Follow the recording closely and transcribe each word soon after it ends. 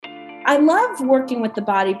I love working with the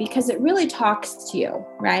body because it really talks to you,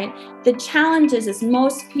 right? The challenge is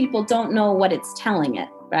most people don't know what it's telling it,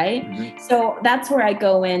 right? Mhm. So that's where I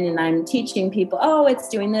go in and I'm teaching people, oh, it's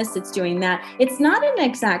doing this, it's doing that. It's not an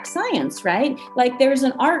exact science, right? Like there's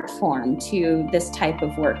an art form to this type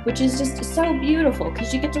of work, which is just so beautiful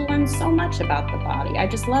because you get to learn so much about the body. I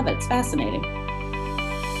just love it. It's fascinating.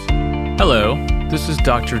 Hello, this is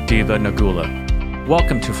Dr. Diva Nagula.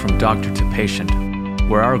 Welcome to From Doctor to Patient,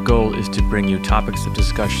 where our goal is to bring you topics of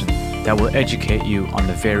discussion that will educate you on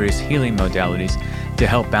the various healing modalities to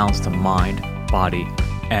help balance the mind, body,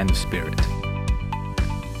 and the spirit.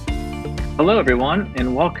 Hello, everyone,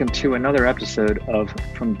 and welcome to another episode of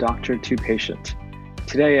From Doctor to Patient.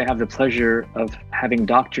 Today, I have the pleasure of having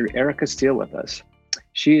Dr. Erica Steele with us.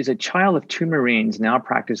 She is a child of two Marines now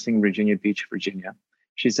practicing Virginia Beach, Virginia.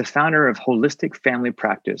 She's the founder of Holistic Family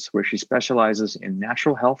Practice, where she specializes in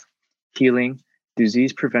natural health, healing,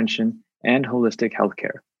 disease prevention, and holistic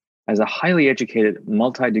healthcare. As a highly educated,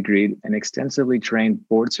 multi-degreed, and extensively trained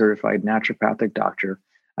board-certified naturopathic doctor,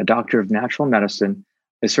 a doctor of natural medicine,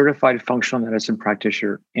 a certified functional medicine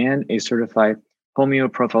practitioner, and a certified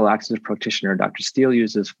homeoprophylaxis practitioner, Dr. Steele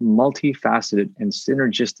uses multifaceted and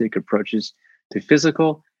synergistic approaches to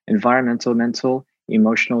physical, environmental, mental,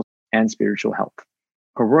 emotional, and spiritual health.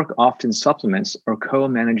 Her work often supplements or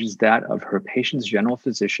co-manages that of her patients' general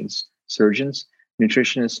physicians, surgeons,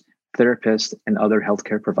 nutritionists, therapists, and other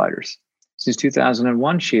healthcare providers. Since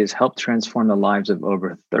 2001, she has helped transform the lives of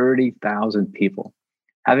over 30,000 people.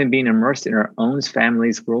 Having been immersed in her own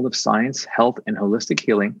family's world of science, health, and holistic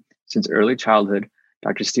healing since early childhood,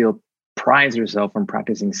 Dr. Steele prides herself on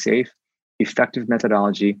practicing safe, effective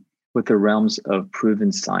methodology with the realms of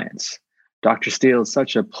proven science. Dr. Steele, it's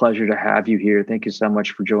such a pleasure to have you here. Thank you so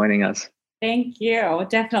much for joining us. Thank you.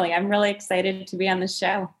 Definitely. I'm really excited to be on the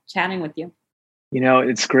show, chatting with you. You know,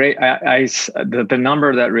 it's great. The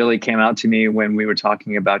number that really came out to me when we were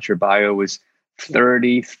talking about your bio was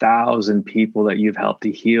 30,000 people that you've helped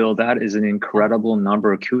to heal. That is an incredible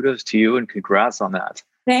number. Kudos to you and congrats on that.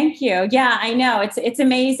 Thank you. Yeah, I know. It's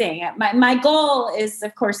amazing. My goal is,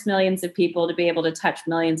 of course, millions of people, to be able to touch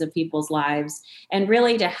millions of people's lives and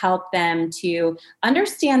really to help them to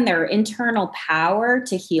understand their internal power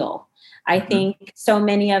to heal. I think so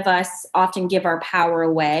many of us often give our power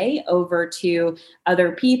away over to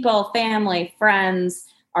other people, family, friends,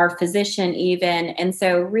 our physician even. And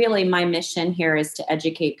so really my mission here is to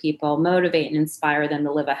educate people, motivate and inspire them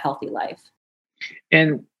to live a healthy life.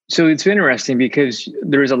 And so it's interesting because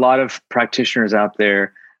there's a lot of practitioners out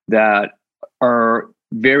there that are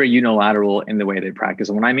very unilateral in the way they practice.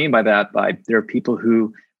 And what I mean by that, there are people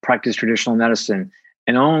who practice traditional medicine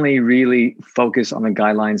and only really focus on the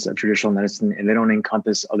guidelines of traditional medicine, and they don't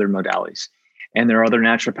encompass other modalities. And there are other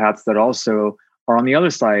naturopaths that also are on the other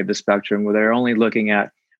side of the spectrum, where they're only looking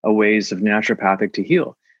at ways of naturopathic to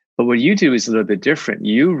heal. But what you do is a little bit different.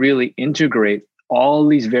 You really integrate all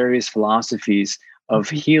these various philosophies of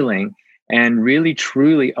healing and really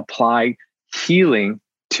truly apply healing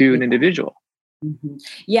to an individual. Mm-hmm.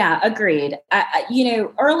 Yeah, agreed.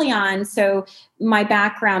 Early on, so my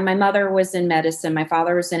background, my mother was in medicine. My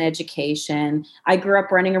father was in education. I grew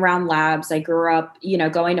up running around labs. I grew up,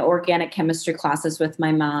 going to organic chemistry classes with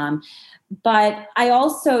my mom. But I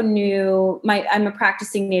also knew I'm a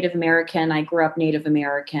practicing Native American. I grew up Native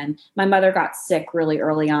American. My mother got sick really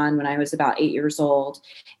early on when I was about 8 years old.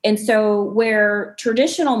 And so where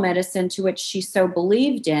traditional medicine, to which she so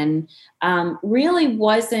believed in, really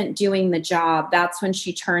wasn't doing the job, that's when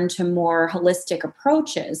she turned to more holistic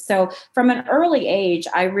approaches. So from an early age,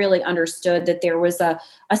 I really understood that there was a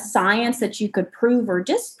science that you could prove or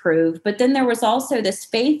disprove, but then there was also this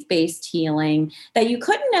faith-based healing that you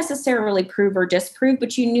couldn't necessarily prove or disprove,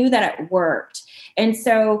 but you knew that it worked. And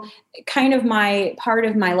so kind of part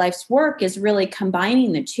of my life's work is really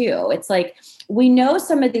combining the two. It's like, we know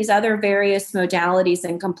some of these other various modalities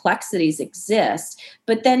and complexities exist,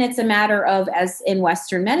 but then it's a matter of, as in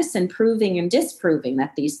Western medicine, proving and disproving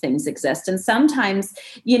that these things exist. And sometimes,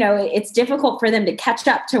 it's difficult for them to catch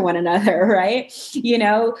up to one another, right?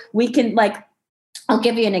 We can I'll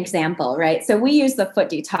give you an example, right? So we use the foot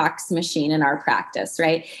detox machine in our practice,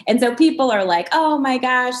 right? And so people are like, oh my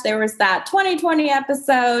gosh, there was that 2020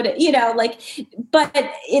 episode, but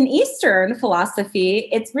in Eastern philosophy,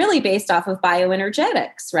 it's really based off of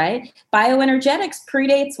bioenergetics, right? Bioenergetics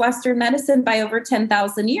predates Western medicine by over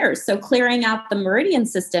 10,000 years. So clearing out the meridian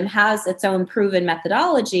system has its own proven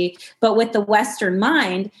methodology, but with the Western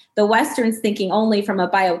mind, the Western's thinking only from a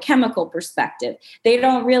biochemical perspective. They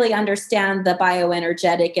don't really understand the bioenergetics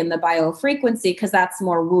bioenergetic and the biofrequency because that's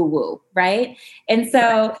more woo woo, right? And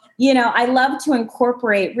so, I love to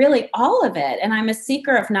incorporate really all of it. And I'm a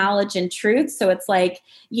seeker of knowledge and truth. So it's like,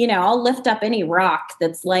 I'll lift up any rock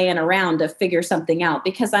that's laying around to figure something out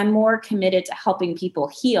because I'm more committed to helping people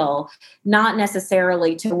heal, not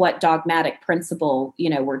necessarily to what dogmatic principle,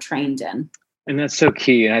 we're trained in. And that's so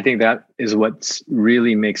key. And I think that is what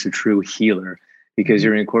really makes a true healer, because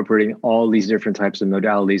you're incorporating all these different types of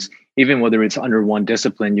modalities, even whether it's under one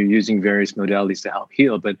discipline, you're using various modalities to help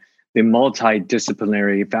heal. But the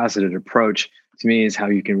multidisciplinary faceted approach to me is how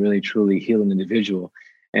you can really truly heal an individual.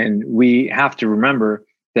 And we have to remember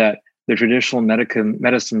that the traditional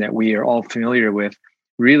medicine that we are all familiar with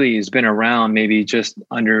really has been around maybe just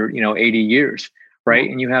under 80 years, right?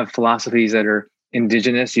 And you have philosophies that are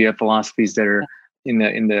indigenous, you have philosophies that are in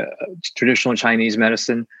the traditional Chinese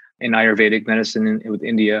medicine and Ayurvedic medicine with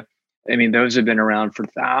India. I mean, those have been around for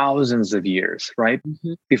thousands of years, right?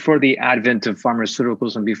 Mm-hmm. Before the advent of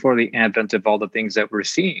pharmaceuticals and before the advent of all the things that we're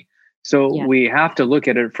seeing. So we have to look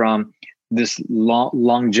at it from this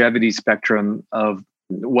longevity spectrum of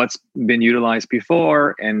what's been utilized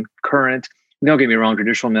before and current. Don't get me wrong,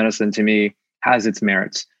 traditional medicine to me has its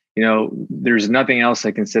merits. There's nothing else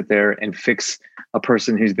that can sit there and fix a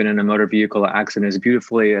person who's been in a motor vehicle accident as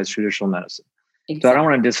beautifully as traditional medicine. Exactly. So I don't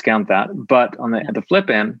want to discount that. But at the flip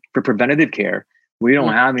end, for preventative care, we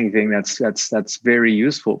don't have anything that's very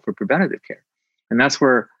useful for preventative care. And that's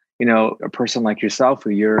where, a person like yourself,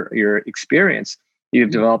 with your experience, you've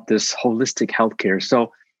developed this holistic healthcare.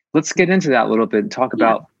 So let's get into that a little bit and talk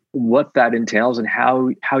about what that entails and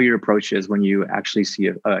how your approach is when you actually see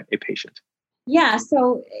a patient. Yeah.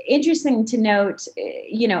 So interesting to note,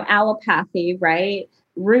 allopathy, right?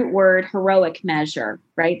 Root word, heroic measure,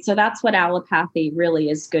 right? So that's what allopathy really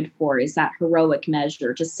is good for, is that heroic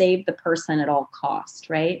measure to save the person at all cost,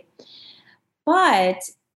 right? But,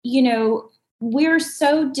 we're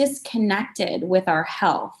so disconnected with our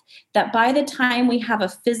health that by the time we have a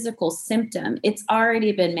physical symptom, it's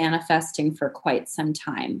already been manifesting for quite some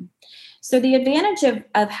time. So the advantage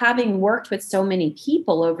of having worked with so many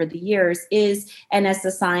people over the years is, and as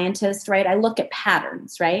a scientist, right, I look at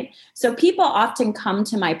patterns, right? So people often come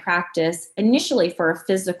to my practice initially for a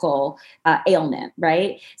physical ailment,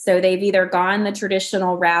 right? So they've either gone the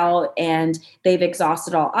traditional route and they've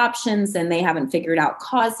exhausted all options and they haven't figured out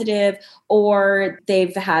causative, or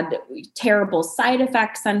they've had terrible side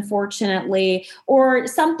effects, unfortunately, or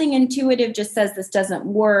something intuitive just says this doesn't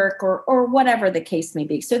work, or whatever the case may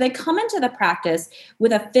be. So they come into the practice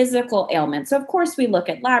with a physical ailment. So of course we look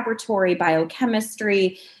at laboratory,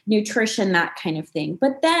 biochemistry, nutrition, that kind of thing.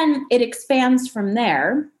 But then it expands from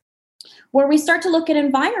there, where we start to look at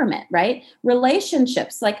environment, right?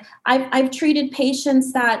 Relationships. Like I've treated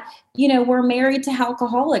patients that, were married to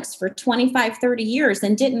alcoholics for 25, 30 years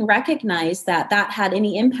and didn't recognize that had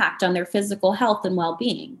any impact on their physical health and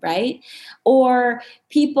well-being, right? Or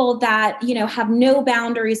people that, have no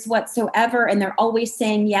boundaries whatsoever and they're always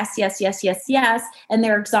saying yes, yes, yes, yes, yes, and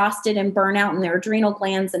they're exhausted and burnout and their adrenal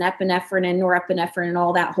glands and epinephrine and norepinephrine and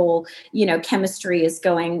all that whole, chemistry is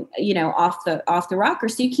going, off the rocker.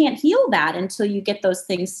 So you can't heal that until you get those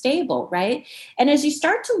things stable, right? And as you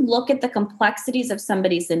start to look at the complexities of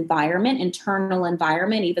somebody's internal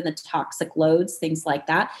environment, even the toxic loads, things like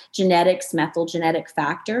that, genetics, methylgenetic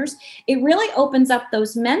factors, it really opens up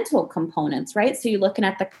those mental components, right? So you're looking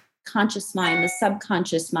at the conscious mind, the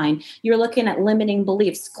subconscious mind. You're looking at limiting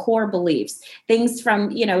beliefs, core beliefs, things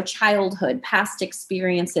from, childhood, past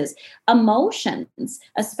experiences, emotions,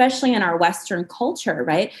 especially in our Western culture,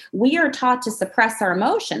 right? We are taught to suppress our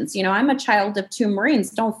emotions. I'm a child of two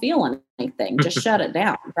Marines, don't feel anything, just shut it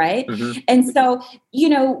down, right? Mm-hmm. And so,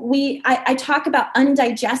 I talk about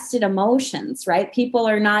undigested emotions, right? People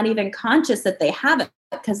are not even conscious that they have it,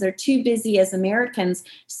 because they're too busy as Americans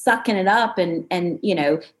sucking it up and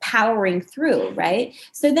powering through, right?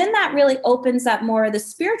 So then that really opens up more of the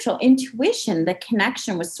spiritual intuition, the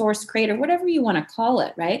connection with source, creator, whatever you want to call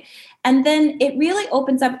it, right? And then it really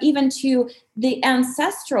opens up even to the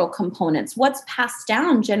ancestral components, what's passed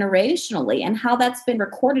down generationally and how that's been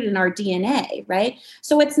recorded in our DNA, right?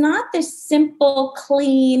 So it's not this simple,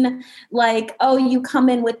 clean, like, oh, you come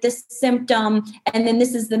in with this symptom and then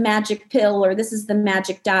this is the magic pill or this is the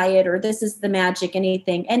magic diet or this is the magic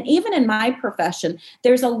anything. And even in my profession,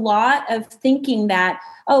 there's a lot of thinking that,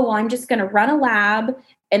 oh, well, I'm just going to run a lab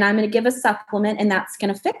and I'm going to give a supplement and that's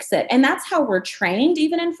going to fix it. And that's how we're trained,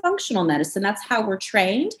 even in functional medicine. That's how we're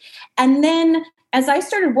trained. And then as I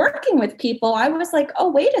started working with people, I was like, oh,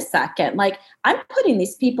 wait a second. Like, I'm putting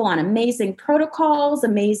these people on amazing protocols,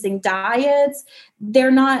 amazing diets.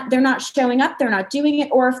 They're not showing up. They're not doing it.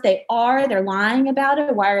 Or if they are, they're lying about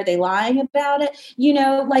it. Why are they lying about it?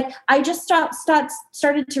 Like I just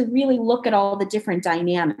started to really look at all the different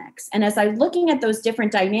dynamics. And as I was looking at those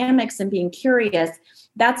different dynamics and being curious,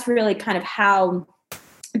 that's really kind of how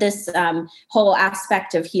this whole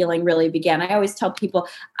aspect of healing really began. I always tell people,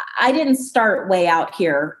 I didn't start way out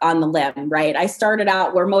here on the limb, right? I started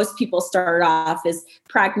out where most people start off, is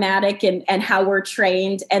pragmatic and how we're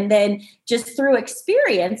trained. And then just through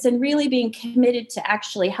experience and really being committed to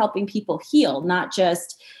actually helping people heal, not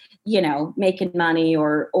just, making money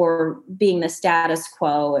or being the status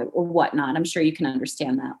quo or whatnot. I'm sure you can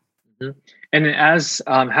understand that. Mm-hmm. And as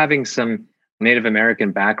having some Native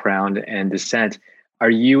American background and descent, are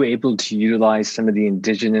you able to utilize some of the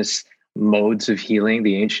indigenous modes of healing,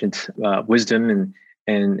 the ancient wisdom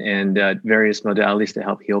and various modalities to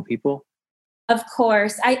help heal people? Of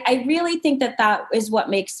course. I really think that is what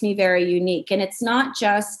makes me very unique. And it's not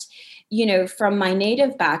just, from my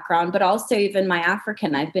Native background, but also even my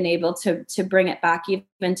African. I've been able to bring it back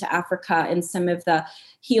even to Africa and some of the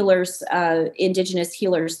healers, indigenous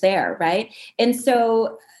healers there, right? And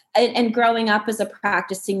so and growing up as a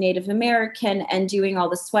practicing Native American and doing all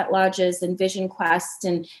the sweat lodges and vision quest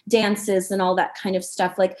and dances and all that kind of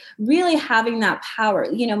stuff, like really having that power.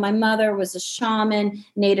 My mother was a shaman,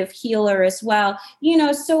 Native healer as well.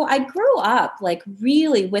 So I grew up like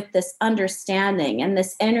really with this understanding and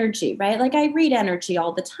this energy, right? Like I read energy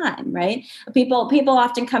all the time, right? People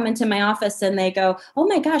often come into my office and they go, oh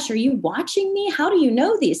my gosh, are you watching me? How do you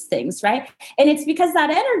know these things, right? And it's because that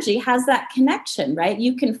energy has that connection, right?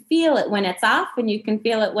 You can feel it when it's off and you can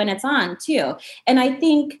feel it when it's on too. And I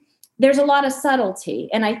think there's a lot of subtlety.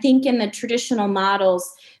 And I think in the traditional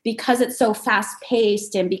models, because it's so fast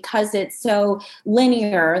paced and because it's so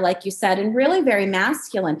linear, like you said, and really very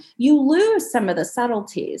masculine, you lose some of the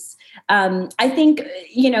subtleties. I think,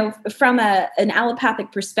 from an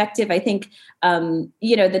allopathic perspective, I think,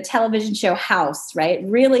 the television show House, right?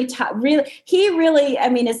 He really,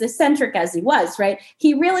 as eccentric as he was, right?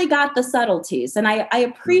 He really got the subtleties. And I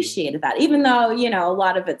appreciated that, even though, a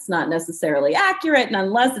lot of it's not necessarily accurate and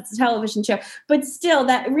unless it's a television show, but still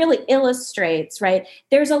that really illustrates, right?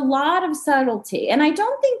 There's a lot of subtlety. And I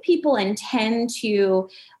don't think people intend to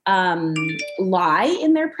lie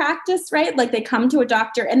in their practice, right? Like they come to a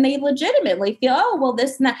doctor and they legitimately feel, oh, well,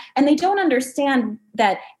 this and that. And they don't understand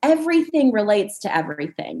that everything relates to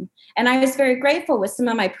everything. And I was very grateful with some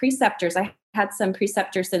of my preceptors. I had some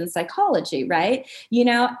preceptors in psychology, right?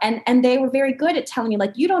 And they were very good at telling me,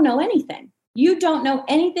 like, you don't know anything. You don't know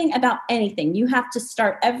anything about anything. You have to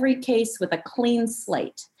start every case with a clean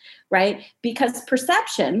slate, right? Because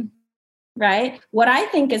perception, right? What I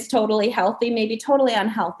think is totally healthy may be totally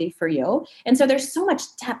unhealthy for you. And so there's so much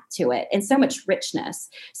depth to it and so much richness.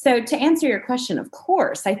 So to answer your question, of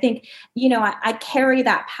course, I think, I carry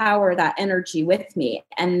that power, that energy with me.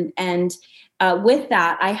 And with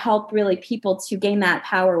that, I help really people to gain that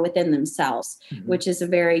power within themselves, which is a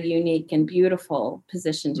very unique and beautiful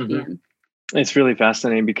position to be in. It's really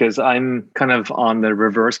fascinating because I'm kind of on the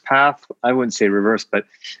reverse path. I wouldn't say reverse, but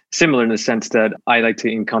similar in the sense that I like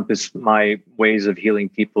to encompass my ways of healing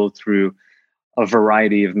people through a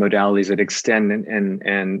variety of modalities that extend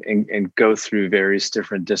and go through various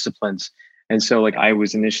different disciplines. And so like I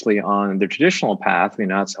was initially on the traditional path,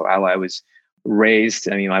 that's how I was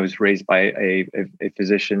raised. I was raised by a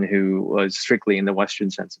physician who was strictly in the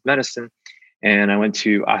Western sense of medicine. And I went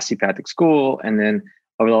to osteopathic school. And then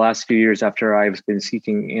over the last few years, after I've been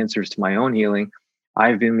seeking answers to my own healing,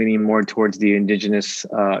 I've been leaning more towards the indigenous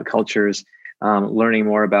cultures, learning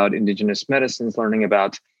more about indigenous medicines, learning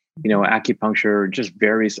about, acupuncture, just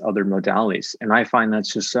various other modalities. And I find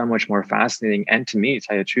that's just so much more fascinating. And to me, to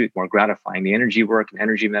tell you the truth, more gratifying. The energy work and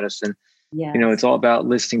energy medicine, yes. It's all about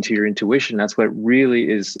listening to your intuition. That's what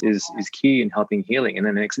really is key in helping healing. And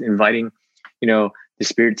then inviting, the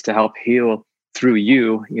spirits to help heal through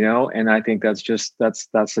you, and I think that's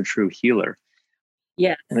a true healer.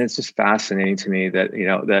 Yeah. And it's just fascinating to me that,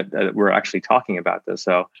 that we're actually talking about this.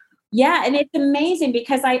 So yeah. And it's amazing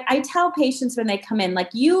because I tell patients when they come in, like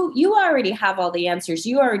you already have all the answers.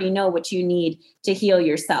 You already know what you need to heal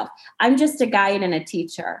yourself. I'm just a guide and a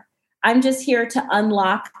teacher. I'm just here to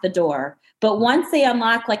unlock the door. But once they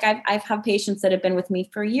unlock, like I've had patients that have been with me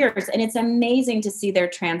for years, and it's amazing to see their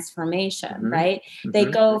transformation, right? They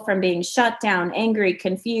go from being shut down, angry,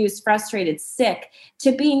 confused, frustrated, sick,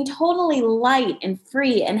 to being totally light and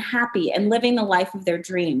free and happy and living the life of their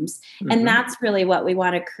dreams. And that's really what we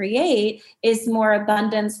want to create, is more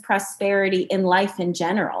abundance, prosperity in life in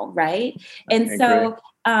general, right? And so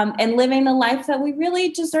and living the life that we really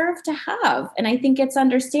deserve to have. And I think it's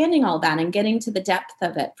understanding all that and getting to the depth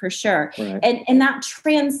of it, for sure. Right. And that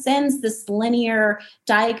transcends this linear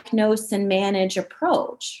diagnose and manage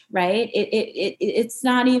approach, right? It's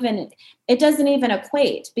not even, it doesn't even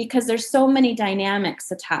equate, because there's so many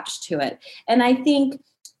dynamics attached to it. And I think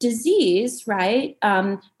disease, right?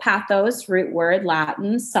 Pathos, root word,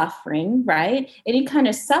 Latin, suffering, right? Any kind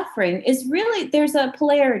of suffering is really, there's a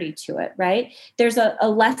polarity to it, right? There's a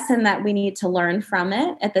lesson that we need to learn from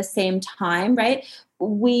it at the same time, right?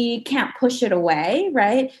 We can't push it away,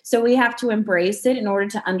 right? So we have to embrace it in order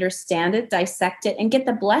to understand it, dissect it, and get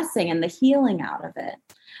the blessing and the healing out of it.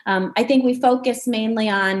 I think we focus mainly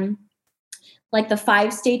on like the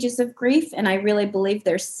 5 stages of grief. And I really believe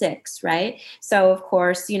there's 6, right? So of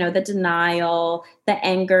course, the denial, the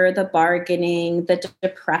anger, the bargaining, the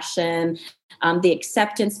depression, the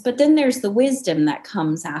acceptance, but then there's the wisdom that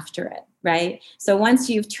comes after it, right? So once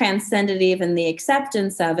you've transcended even the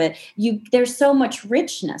acceptance of it, there's so much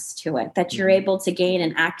richness to it that you're able to gain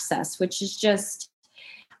and access, which is just,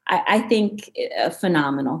 I think,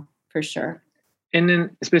 phenomenal for sure. And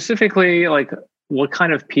then specifically, like, what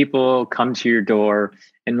kind of people come to your door,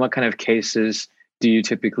 and what kind of cases do you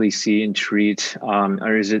typically see and treat?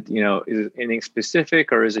 Or is it anything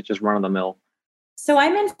specific, or is it just run of the mill? So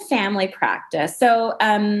I'm in family practice. So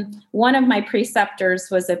one of my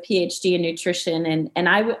preceptors was a PhD in nutrition, and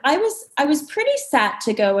I was pretty set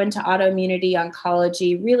to go into autoimmunity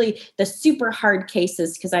oncology, really the super hard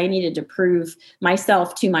cases, because I needed to prove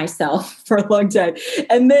myself to myself for a long time.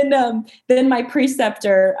 And then my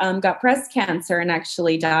preceptor got breast cancer and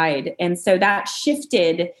actually died, and so that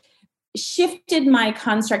shifted my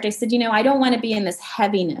construct. I said, I don't want to be in this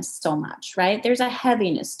heaviness so much, right? There's a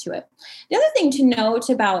heaviness to it. The other thing to note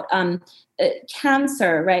about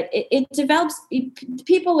cancer, right? It develops,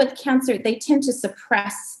 people with cancer, they tend to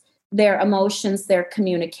suppress their emotions, their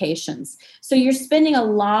communications. So you're spending a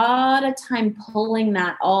lot of time pulling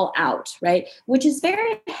that all out, right? Which is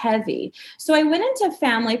very heavy. So I went into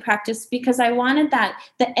family practice because I wanted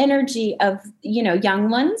the energy of, young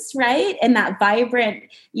ones, right? And that vibrant,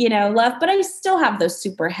 love, but I still have those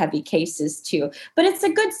super heavy cases too. But it's a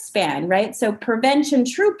good span, right? So prevention,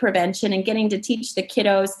 true prevention, and getting to teach the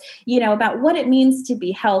kiddos, about what it means to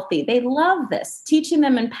be healthy. They love this, teaching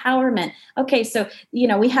them empowerment. Okay, so,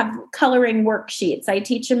 we have coloring worksheets. I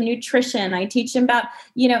teach them nutrition. I teach them about,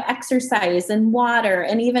 exercise and water,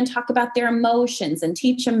 and even talk about their emotions and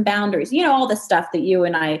teach them boundaries, all the stuff that you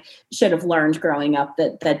and I should have learned growing up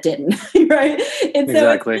that didn't, right? And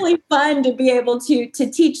so It's really fun to be able to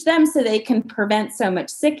teach them so they can prevent so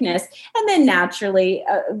much sickness. And then naturally,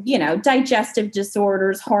 digestive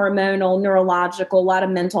disorders, hormonal, neurological, a lot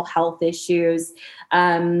of mental health issues,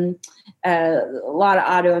 a lot of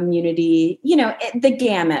autoimmunity, the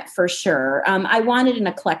gamut for sure. I wanted an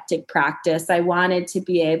eclectic practice. I wanted to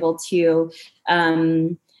be able to,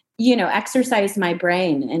 exercise my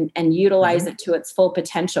brain and utilize it to its full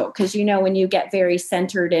potential. Because, when you get very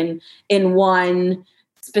centered in one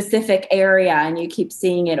specific area and you keep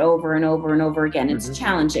seeing it over and over and over again, it's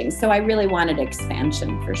challenging. So I really wanted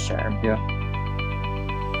expansion for sure. Yeah.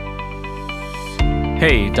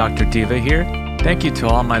 Hey, Dr. Diva here. Thank you to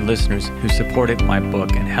all my listeners who supported my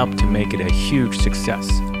book and helped to make it a huge success.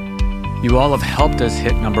 You all have helped us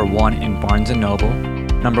hit number 1 in Barnes & Noble,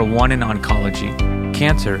 number 1 in oncology,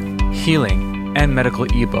 cancer, healing, and medical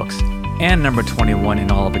ebooks, and number 21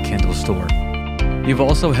 in all of the Kindle store. You've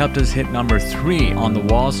also helped us hit number 3 on the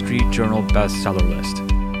Wall Street Journal bestseller list.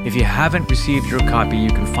 If you haven't received your copy, you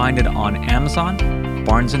can find it on Amazon,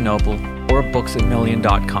 Barnes & Noble, or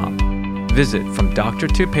booksamillion.com. Visit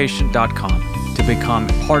FromDoctorToPatient.com to become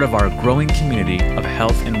part of our growing community of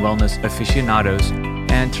health and wellness aficionados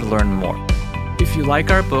and to learn more. If you like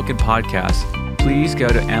our book and podcast, please go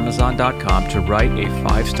to Amazon.com to write a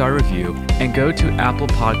 5-star review, and go to Apple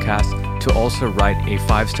Podcasts to also write a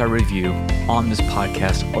 5-star review on this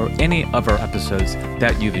podcast or any of our episodes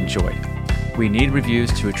that you've enjoyed. We need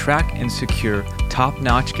reviews to attract and secure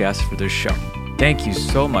top-notch guests for this show. Thank you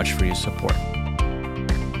so much for your support.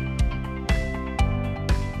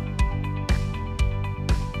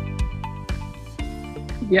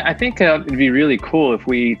 Yeah, I think it'd be really cool if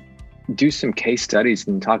we do some case studies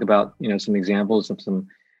and talk about, some examples of some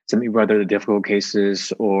some, whether the difficult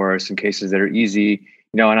cases or some cases that are easy,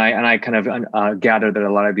 and I kind of gather that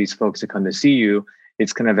a lot of these folks that come to see you,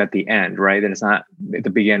 it's kind of at the end, right? That it's not at the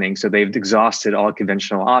beginning. So they've exhausted all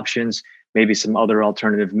conventional options, maybe some other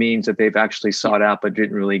alternative means that they've actually sought out, but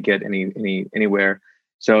didn't really get anywhere.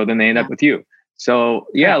 So then they end up with you. So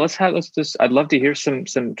yeah, I'd love to hear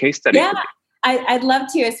some case studies. Yeah, I'd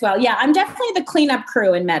love to as well. Yeah, I'm definitely the cleanup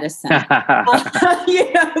crew in medicine.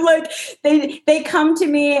 Like they come to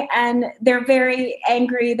me and they're very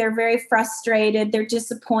angry. They're very frustrated. They're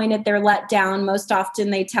disappointed. They're let down. Most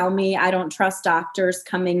often they tell me, I don't trust doctors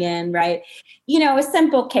coming in, right? A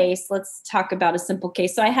simple case. Let's talk about a simple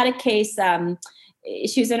case. So I had a case,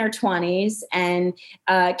 she was in her 20s and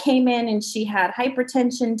came in and she had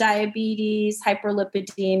hypertension, diabetes,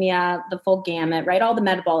 hyperlipidemia, the full gamut, right? All the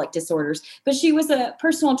metabolic disorders. But she was a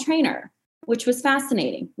personal trainer, which was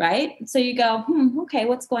fascinating, right? So you go, okay,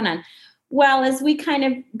 what's going on? Well, as we kind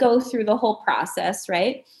of go through the whole process,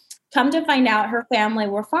 right? Come to find out her family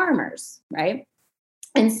were farmers, right?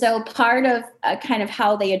 And so part of kind of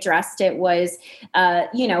how they addressed it was,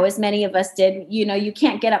 as many of us did, you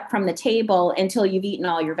can't get up from the table until you've eaten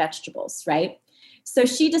all your vegetables, right? So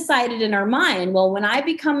she decided in her mind, well, when I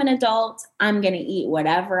become an adult, I'm going to eat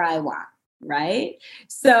whatever I want, right?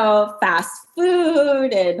 So fast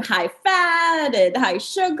food and high fat and high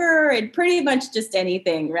sugar and pretty much just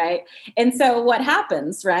anything, right? And so what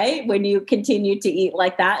happens, right? When you continue to eat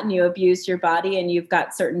like that and you abuse your body and you've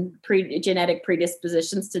got certain genetic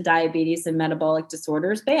predispositions to diabetes and metabolic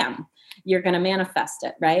disorders, bam, you're going to manifest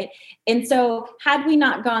it, right? And so had we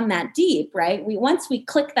not gone that deep, right? Once we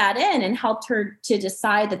clicked that in and helped her to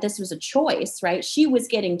decide that this was a choice, right? She was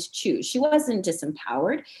getting to choose. She wasn't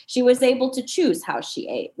disempowered. She was able to choose how she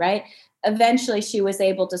ate, right? Eventually she was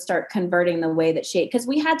able to start converting the way that she ate because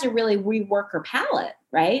we had to really rework her palate,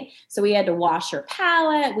 right? So we had to wash her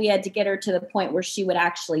palate. We had to get her to the point where she would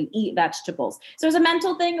actually eat vegetables. So it was a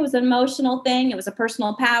mental thing. It was an emotional thing. It was a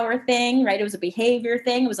personal power thing, right? It was a behavior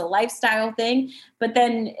thing. It was a lifestyle thing. But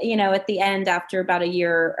then, at the end, after about a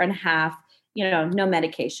year and a half, no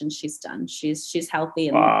medication, she's done. She's healthy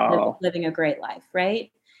and living a great life,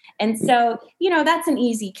 right? And so, that's an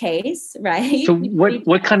easy case, right? So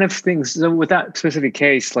what kind of things, so with that specific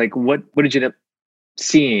case, like what did you end up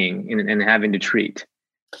seeing and having to treat?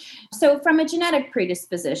 So from a genetic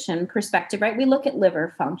predisposition perspective, right, we look at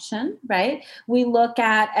liver function, right? We look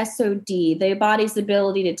at SOD, the body's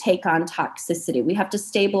ability to take on toxicity. We have to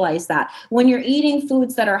stabilize that. When you're eating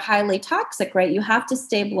foods that are highly toxic, right, you have to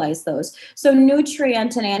stabilize those. So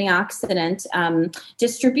nutrient and antioxidant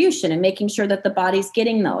distribution and making sure that the body's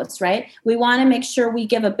getting those, right? We want to make sure we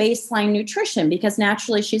give a baseline nutrition because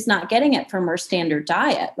naturally she's not getting it from her standard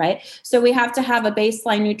diet, right? So we have to have a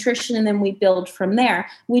baseline nutrition and then we build from there.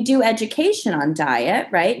 We do education on diet,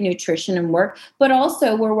 right? Nutrition and work, but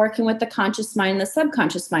also we're working with the conscious mind and the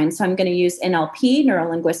subconscious mind. So I'm going to use NLP,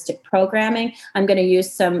 neuro-linguistic programming. I'm going to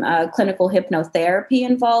use some clinical hypnotherapy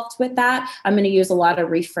involved with that. I'm going to use a lot of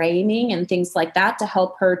reframing and things like that to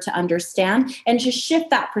help her to understand and just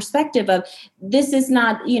shift that perspective of this is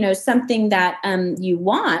not, something that you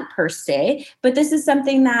want per se, but this is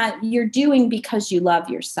something that you're doing because you love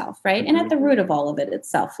yourself, right? And at the root of all of it, it's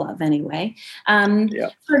self-love anyway.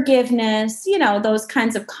 Forgiveness, those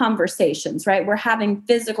kinds of conversations, right? We're having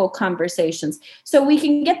physical conversations. So we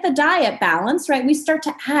can get the diet balance, right? We start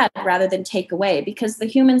to add rather than take away because the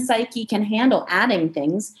human psyche can handle adding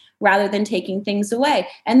things rather than taking things away.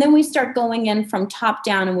 And then we start going in from top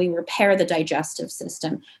down and we repair the digestive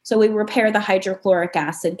system. So we repair the hydrochloric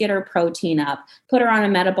acid, get her protein up, put her on a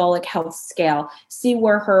metabolic health scale, see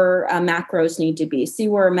where her macros need to be, see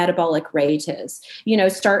where her metabolic rate is,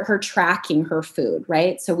 start her tracking her food,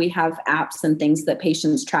 right? So we have apps and things that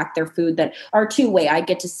patients track their food that are two-way. I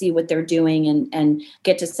get to see what they're doing and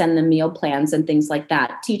get to send them meal plans and things like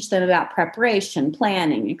that, teach them about preparation,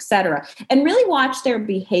 planning, etc., and really watch their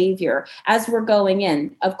behavior as we're going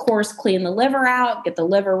in. Of course, clean the liver out, get the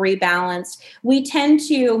liver rebalanced. We tend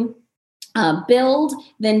to build,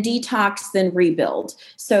 then detox, then rebuild.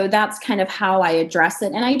 So that's kind of how I address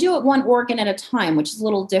it. And I do it one organ at a time, which is a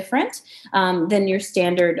little different than your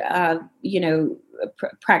standard,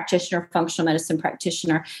 practitioner, functional medicine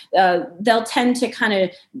practitioner. They'll tend to kind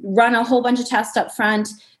of run a whole bunch of tests up front,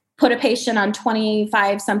 put a patient on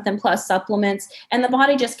 25 something plus supplements, and the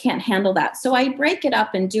body just can't handle that. So I break it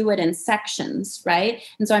up and do it in sections, right?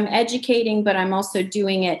 And so I'm educating, but I'm also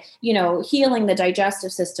doing it, healing the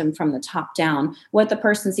digestive system from the top down, what the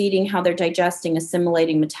person's eating, how they're digesting,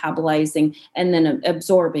 assimilating, metabolizing, and then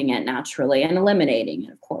absorbing it naturally and eliminating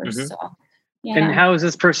it, of course. Mm-hmm. So, yeah. And how is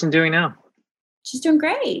this person doing now? She's doing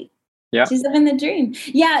great. Yeah. She's living the dream.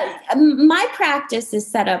 Yeah. My practice is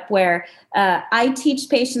set up where I teach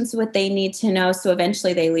patients what they need to know. So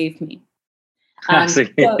eventually they leave me.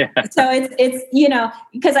 So it's,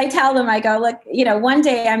 because I tell them, I go, look, one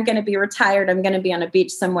day I'm going to be retired. I'm going to be on a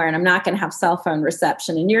beach somewhere and I'm not going to have cell phone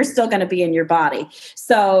reception and you're still going to be in your body.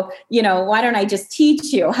 So, why don't I just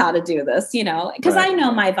teach you how to do this, because I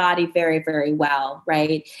know my body very, very well.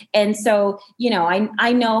 Right. And so,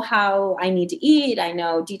 I know how I need to eat. I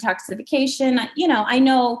know detoxification, I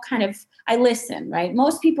know I listen, right?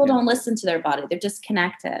 Most people don't listen to their body. They're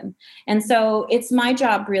disconnected. And so it's my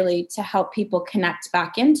job really to help people connect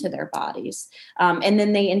back into their bodies. And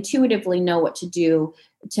then they intuitively know what to do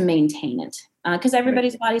to maintain it because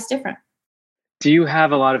everybody's body is different. Do you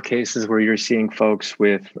have a lot of cases where you're seeing folks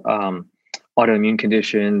with autoimmune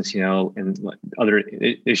conditions, and other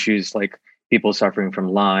issues like people suffering from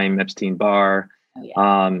Lyme, Epstein-Barr,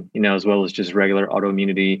 as well as just regular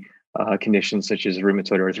autoimmunity conditions such as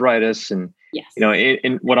rheumatoid arthritis, and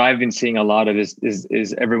and what I've been seeing a lot of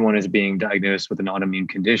is everyone is being diagnosed with an autoimmune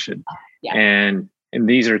condition, and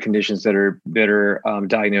these are conditions that are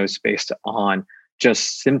diagnosed based on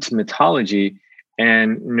just symptomatology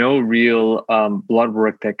and no real blood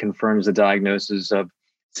work that confirms the diagnosis of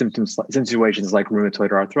situations like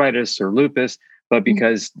rheumatoid arthritis or lupus, but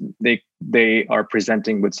because they are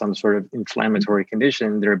presenting with some sort of inflammatory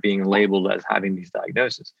condition, they're being labeled as having these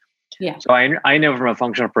diagnoses. Yeah. So I know from a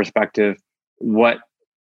functional perspective what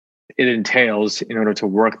it entails in order to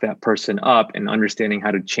work that person up and understanding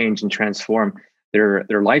how to change and transform their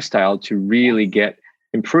lifestyle to really get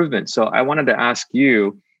improvement. So I wanted to ask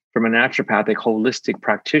you, from a naturopathic holistic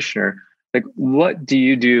practitioner, like, what do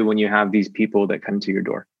you do when you have these people that come to your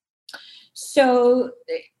door? So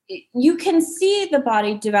you can see the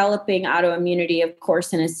body developing autoimmunity, of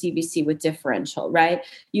course, in a CBC with differential, right?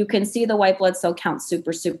 You can see the white blood cell count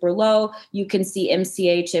super, super low. You can see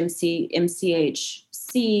MCH, MCHC,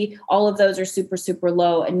 all of those are super, super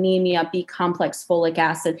low. Anemia, B complex, folic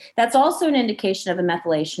acid. That's also an indication of a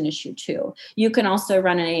methylation issue too. You can also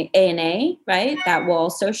run an ANA, right? That will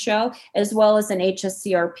also show, as well as an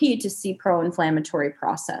HSCRP to see pro-inflammatory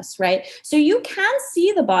process, right? So you can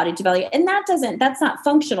see the body develop, and that's not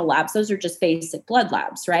functional labs. Those are just basic blood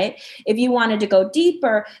labs, right? If you wanted to go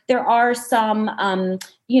deeper, there are some,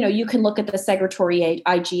 you can look at the segregatory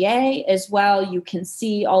IgA as well. You can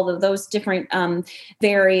see all of those different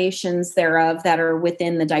variations thereof that are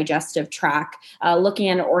within the digestive tract, looking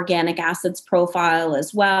at an organic acids profile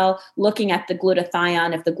as well, looking at the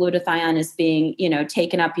glutathione. If the glutathione is being,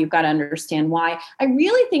 taken up, you've got to understand why. I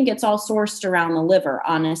really think it's all sourced around the liver,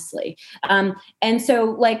 honestly. And so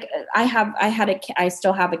like I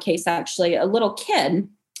still have a case, actually, a little kid,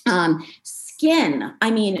 skin,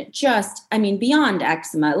 beyond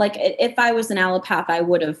eczema. Like if I was an allopath, I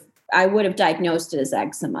would have diagnosed it as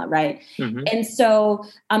eczema, right? Mm-hmm. And so,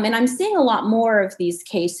 and I'm seeing a lot more of these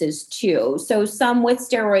cases too. So some with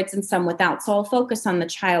steroids and some without. So I'll focus on the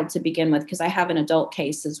child to begin with, because I have an adult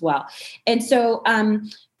case as well. And so,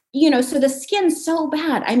 so the skin's so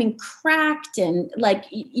bad. Cracked and like,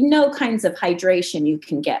 no kinds of hydration you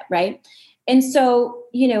can get, right? And so,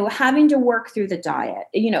 having to work through the diet,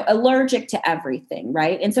 allergic to everything,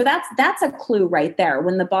 right? And so that's a clue right there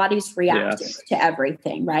when the body's reacting to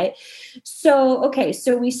everything, right? So, okay,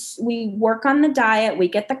 so we work on the diet, we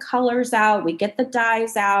get the colors out, we get the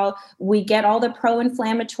dyes out, we get all the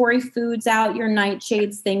pro-inflammatory foods out, your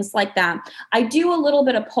nightshades, things like that. I do a little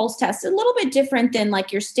bit of pulse test, a little bit different than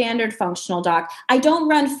like your standard functional doc. I don't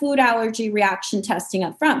run food allergy reaction testing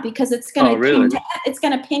up front because it's going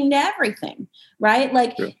to ping to everything. Right?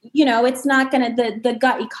 Like, sure. It's not going to, the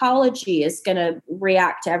gut ecology is going to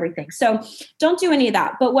react to everything. So don't do any of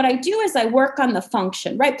that. But what I do is I work on the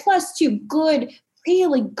function, right? Plus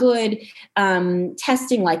really good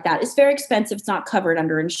testing like that. It's very expensive. It's not covered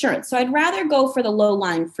under insurance. So I'd rather go for the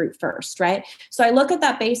low-lying fruit first, right? So I look at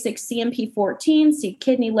that basic CMP14, see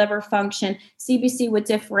kidney, liver function, CBC with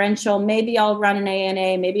differential. Maybe I'll run an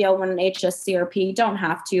ANA. Maybe I'll run an HSCRP. Don't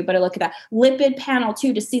have to, but I look at that lipid panel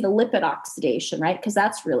too to see the lipid oxidation, right? Because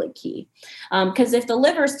that's really key. Because if the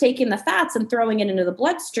liver is taking the fats and throwing it into the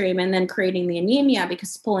bloodstream and then creating the anemia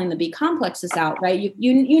because pulling the B complexes out, right?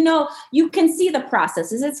 You can see the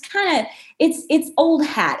processes. It's kind of, it's old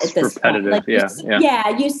hat at this point. Like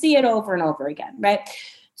you see it over and over again, right?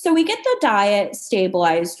 So we get the diet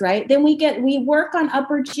stabilized, right? Then we work on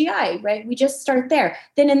upper GI, right? We just start there.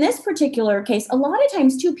 Then in this particular case, a lot of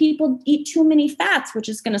times too, people eat too many fats, which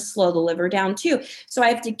is going to slow the liver down too. So I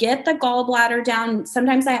have to get the gallbladder down.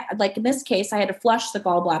 Sometimes like in this case, I had to flush the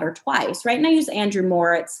gallbladder twice, right? And I use Andrew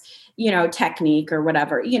Moritz, technique or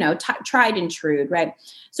whatever, tried and true, right?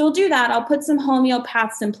 So we'll do that. I'll put some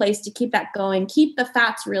homeopaths in place to keep that going, keep the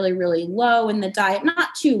fats really, really low in the diet,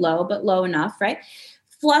 not too low, but low enough, right?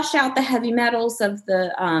 Flush out the heavy metals of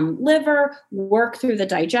the liver, work through the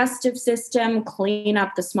digestive system, clean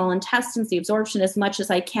up the small intestines, the absorption as much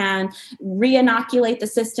as I can, re-inoculate the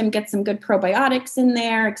system, get some good probiotics in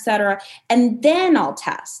there, et cetera. And then I'll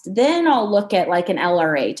test. Then I'll look at like an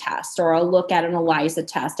LRA test, or I'll look at an ELISA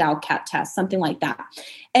test, ALCAT test, something like that.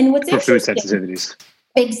 And what's for food interesting, sensitivities.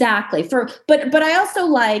 Exactly. But I also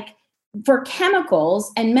like for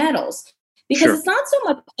chemicals and metals. Because It's not so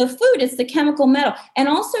much the food, it's the chemical metal. And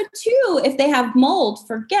also, too, if they have mold,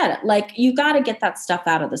 forget it. Like, you got to get that stuff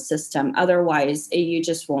out of the system. Otherwise, you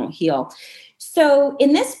just won't heal. So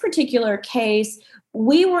in this particular case,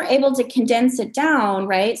 we were able to condense it down,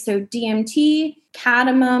 right? So DMT,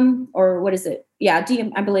 cadmium, or what is it? Yeah,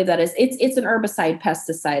 I believe that is. It's an herbicide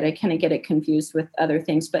pesticide. I kind of get it confused with other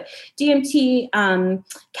things, but DMT,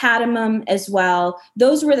 cadmium as well.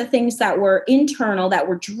 Those were the things that were internal, that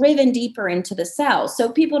were driven deeper into the cells.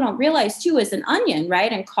 So people don't realize too, as an onion,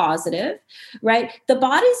 right, and causative, right? The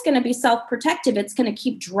body's going to be self-protective. It's going to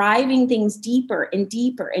keep driving things deeper and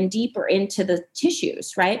deeper and deeper into the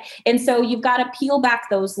tissues, right? And so you've got to peel back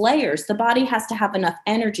those layers. The body has to have enough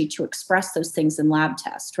energy to express those things in lab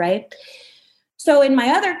tests, right? So in my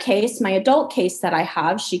other case, my adult case that I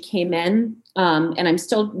have, she came in and I'm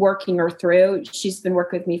still working her through. She's been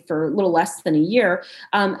working with me for a little less than a year,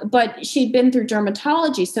 but she'd been through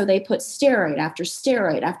dermatology. So they put steroid after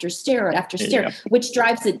steroid after steroid after steroid, which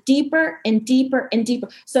drives it deeper and deeper and deeper.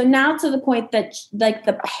 So now to the point that like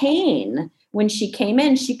the pain, when she came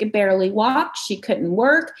in, she could barely walk, she couldn't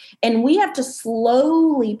work. And we have to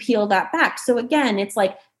slowly peel that back. So again, it's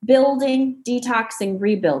like building, detoxing,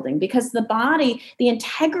 rebuilding, because the body, the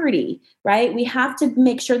integrity, right? We have to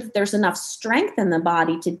make sure that there's enough strength in the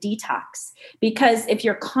body to detox, because if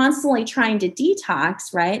you're constantly trying to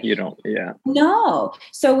detox, right? You don't, yeah. No.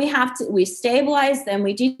 So we stabilize, then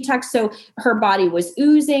we detox. So her body was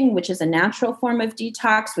oozing, which is a natural form of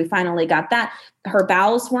detox. We finally got that. Her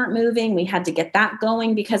bowels weren't moving. We had to get that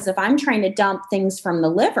going, because if I'm trying to dump things from the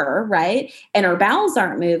liver, right, and her bowels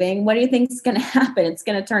aren't moving, what do you think is going to happen? It's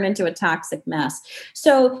going to turn into a toxic mess.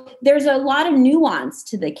 So there's a lot of nuance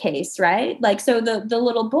to the case, right? Like, so the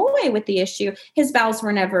little boy with the issue, his bowels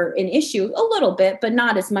were never an issue, a little bit, but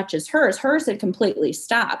not as much as hers. Hers had completely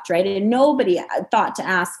stopped, right? And nobody thought to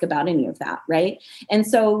ask about any of that, right? And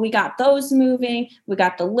so we got those moving. We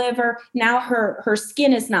got the liver. Now her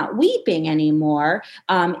skin is not weeping anymore.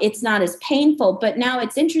 It's not as painful, but now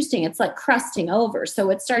it's interesting. It's like crusting over. So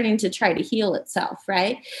it's starting to try to heal itself,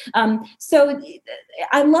 right? So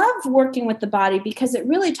I love working with the body because it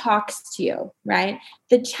really talks to you, right?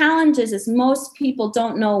 The challenge is most people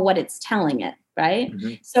don't know what it's telling it, right?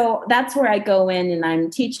 Mm-hmm. So that's where I go in and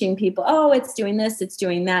I'm teaching people, oh, it's doing this, it's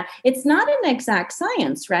doing that. It's not an exact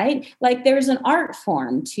science, right? Like there's an art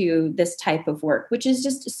form to this type of work, which is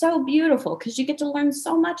just so beautiful because you get to learn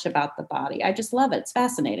so much about the body. I just love it. It's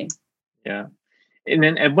fascinating. Yeah. And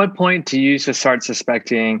then at what point do you start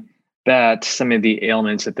suspecting that some of the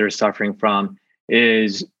ailments that they're suffering from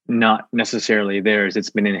is not necessarily theirs? It's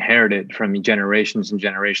been inherited from generations and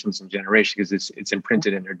generations and generations because it's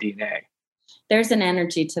imprinted in their DNA. There's an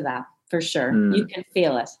energy to that for sure. You can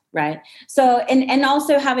feel it, right? So, and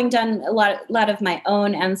also having done a lot of my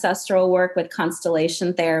own ancestral work with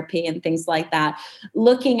constellation therapy and things like that,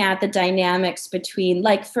 looking at the dynamics between,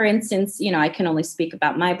 like, for instance, I can only speak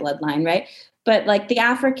about my bloodline, right? But like the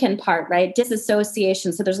African part, right?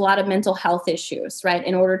 Disassociation. So there's a lot of mental health issues, right?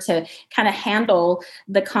 In order to kind of handle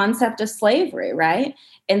the concept of slavery, right?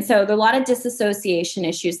 And so there are a lot of disassociation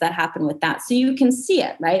issues that happen with that. So you can see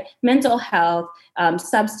it, right? Mental health,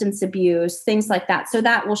 substance abuse, things like that. So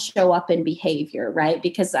that will show up in behavior, right?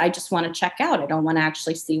 Because I just want to check out. I don't want to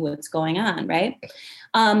actually see what's going on, right?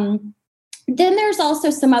 Then there's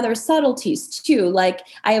also some other subtleties too. Like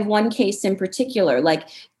I have one case in particular, like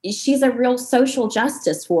she's a real social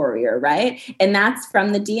justice warrior, right? And that's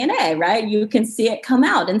from the DNA, right? You can see it come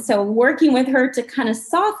out. And so working with her to kind of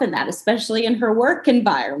soften that, especially in her work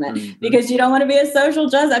environment, because you don't want to be a social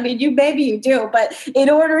justice. I mean, maybe you do, but in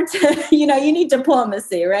order to, you need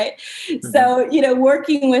diplomacy, right? So,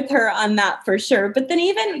 working with her on that for sure. But then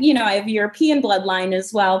even, I have European bloodline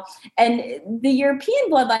as well. And the European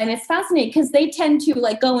bloodline is fascinating because they tend to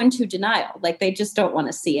like go into denial. Like they just don't want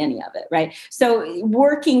to see any of it, right? So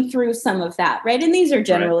working working through some of that, right? And these are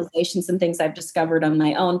generalizations and things I've discovered on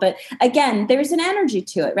my own. But again, there's an energy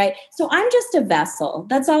to it, right? So I'm just a vessel.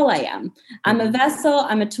 That's all I am. I'm a vessel.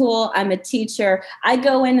 I'm a tool. I'm a teacher. I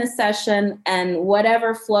go in a session and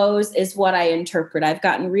whatever flows is what I interpret. I've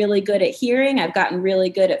gotten really good at hearing. I've gotten really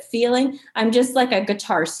good at feeling. I'm just like a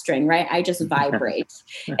guitar string, right? I just vibrate.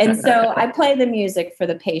 And so I play the music for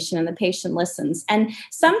the patient and the patient listens. And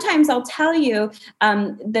sometimes I'll tell you,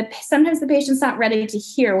 sometimes the patient's not ready to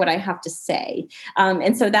hear what I have to say.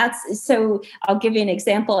 And so I'll give you an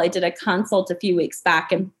example. I did a consult a few weeks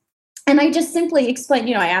back, and I just simply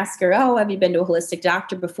explained, I asked her, oh, have you been to a holistic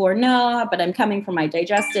doctor before? No, but I'm coming from my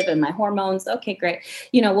digestive and my hormones. Okay, great.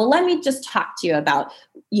 Well, let me just talk to you about,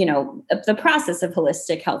 the process of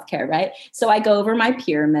holistic healthcare, right? So I go over my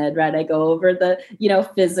pyramid, right? I go over the,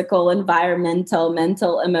 physical, environmental,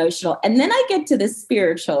 mental, emotional, and then I get to the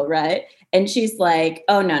spiritual, right? And she's like,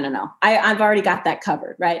 oh, no. I've already got that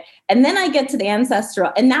covered, right? And then I get to the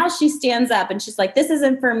ancestral, and now she stands up and she's like, this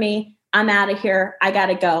isn't for me. I'm out of here. I got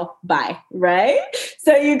to go. Bye. Right.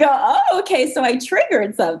 So you go, oh, okay. So I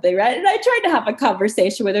triggered something. Right. And I tried to have a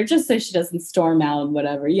conversation with her just so she doesn't storm out and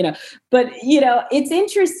whatever, but it's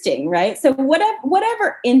interesting. Right. So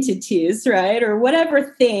whatever entities, right, or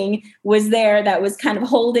whatever thing was there that was kind of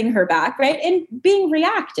holding her back, right, and being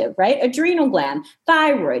reactive, right, adrenal gland,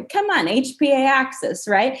 thyroid, come on, HPA axis,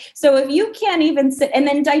 right. So if you can't even sit, and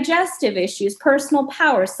then digestive issues, personal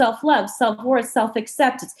power, self-love, self-worth,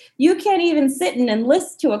 self-acceptance, you can't even sit in and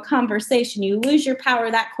listen to a conversation. You lose your power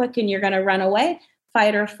that quick and you're going to run away.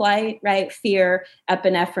 Fight or flight, right? Fear,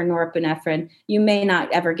 epinephrine, norepinephrine. You may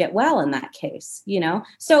not ever get well in that case,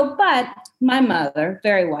 So, but my mother,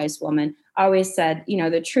 very wise woman, always said,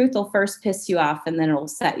 the truth will first piss you off and then it'll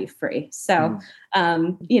set you free. So,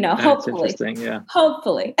 hopefully. Yeah.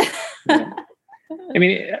 Hopefully. Yeah. I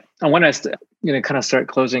mean, I want us to, kind of start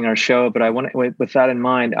closing our show, but with that in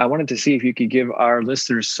mind, I wanted to see if you could give our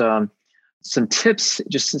listeners some tips,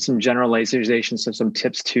 just some generalizations, some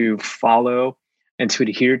tips to follow and to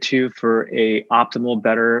adhere to for a optimal,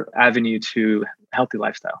 better avenue to healthy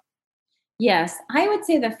lifestyle. Yes, I would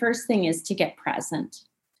say the first thing is to get present.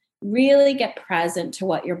 Really get present to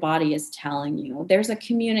what your body is telling you. There's a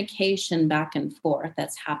communication back and forth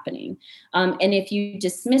that's happening. And if you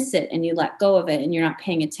dismiss it and you let go of it and you're not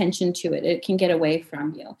paying attention to it, it can get away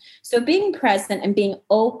from you. So being present and being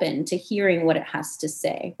open to hearing what it has to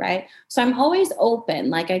say, right? So I'm always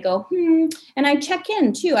open. Like I go, and I check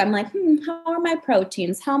in too. I'm like, how are my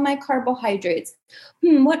proteins? How are my carbohydrates?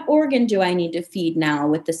 What organ do I need to feed now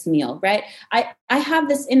with this meal, right? I have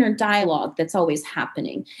this inner dialogue that's always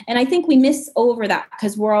happening. And I think we miss over that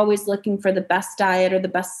because we're always looking for the best diet or the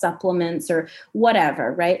best supplements or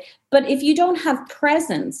whatever, right? But if you don't have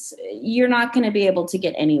presence, you're not going to be able to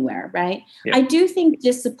get anywhere, right? Yeah. I do think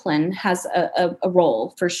discipline has a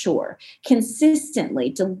role for sure. Consistently,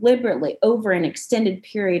 deliberately, over an extended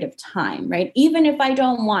period of time, right? Even if I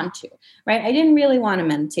don't want to, right? I didn't really want to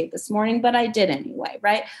meditate this morning, but I did anyway,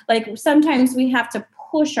 right? Like sometimes we have to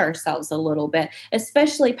push ourselves a little bit,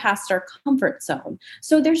 especially past our comfort zone.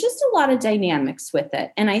 So there's just a lot of dynamics with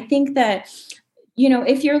it. And I think that,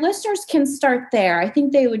 if your listeners can start there, I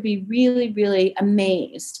think they would be really, really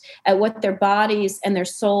amazed at what their bodies and their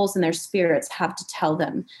souls and their spirits have to tell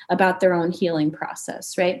them about their own healing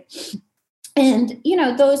process, right? And,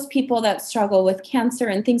 those people that struggle with cancer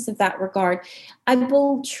and things of that regard, I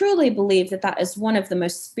truly believe that is one of the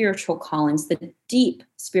most spiritual callings, the deep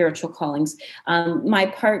spiritual callings. My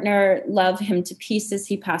partner, love him to pieces.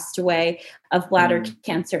 He passed away of bladder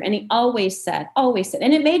cancer. And he always said,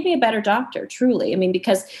 and it made me a better doctor, truly. I mean,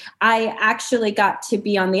 because I actually got to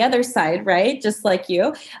be on the other side, right? Just like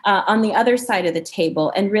you, on the other side of the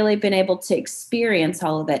table and really been able to experience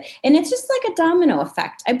all of it. And it's just like a domino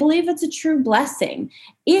effect. I believe it's a true blessing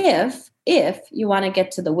if you want to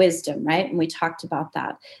get to the wisdom, right? And we talked about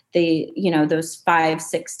that, those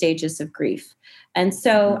 5-6 stages of grief. And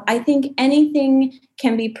so I think anything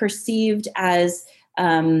can be perceived as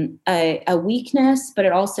a weakness, but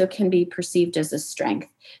it also can be perceived as a strength.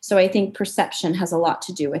 So I think perception has a lot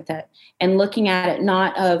to do with it, and looking at it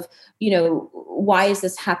not of, why is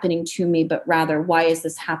this happening to me, but rather, why is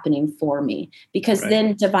this happening for me? Because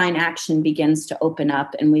then divine action begins to open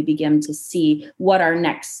up and we begin to see what our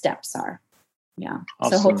next steps are. Yeah.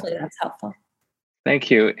 Awesome. So hopefully that's helpful. Thank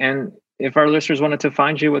you. And if our listeners wanted to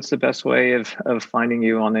find you, what's the best way of finding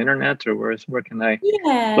you on the internet, or where can they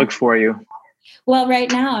look for you? Well,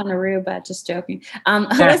 right now in Aruba, just joking.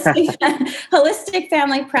 Holistic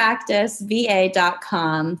Family Practice,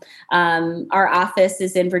 VA.com. Our office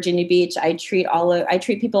is in Virginia Beach. I treat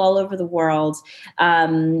people all over the world.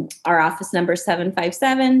 Our office number is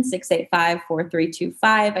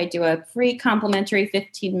 757-685-4325. I do a free complimentary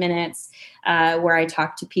 15 minutes where I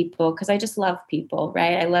talk to people because I just love people,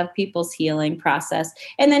 right? I love people's healing process.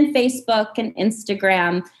 And then Facebook and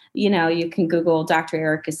Instagram, you can Google Dr.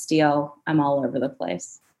 Erica Steele. I'm all over the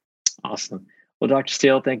place. Awesome. Well, Dr.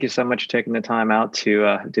 Steele, thank you so much for taking the time out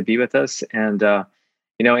to be with us, and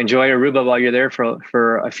enjoy Aruba while you're there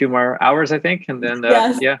for a few more hours, I think, and then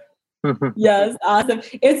yes. Yeah. Yes, awesome.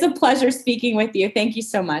 It's a pleasure speaking with you. Thank you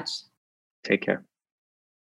so much. Take care.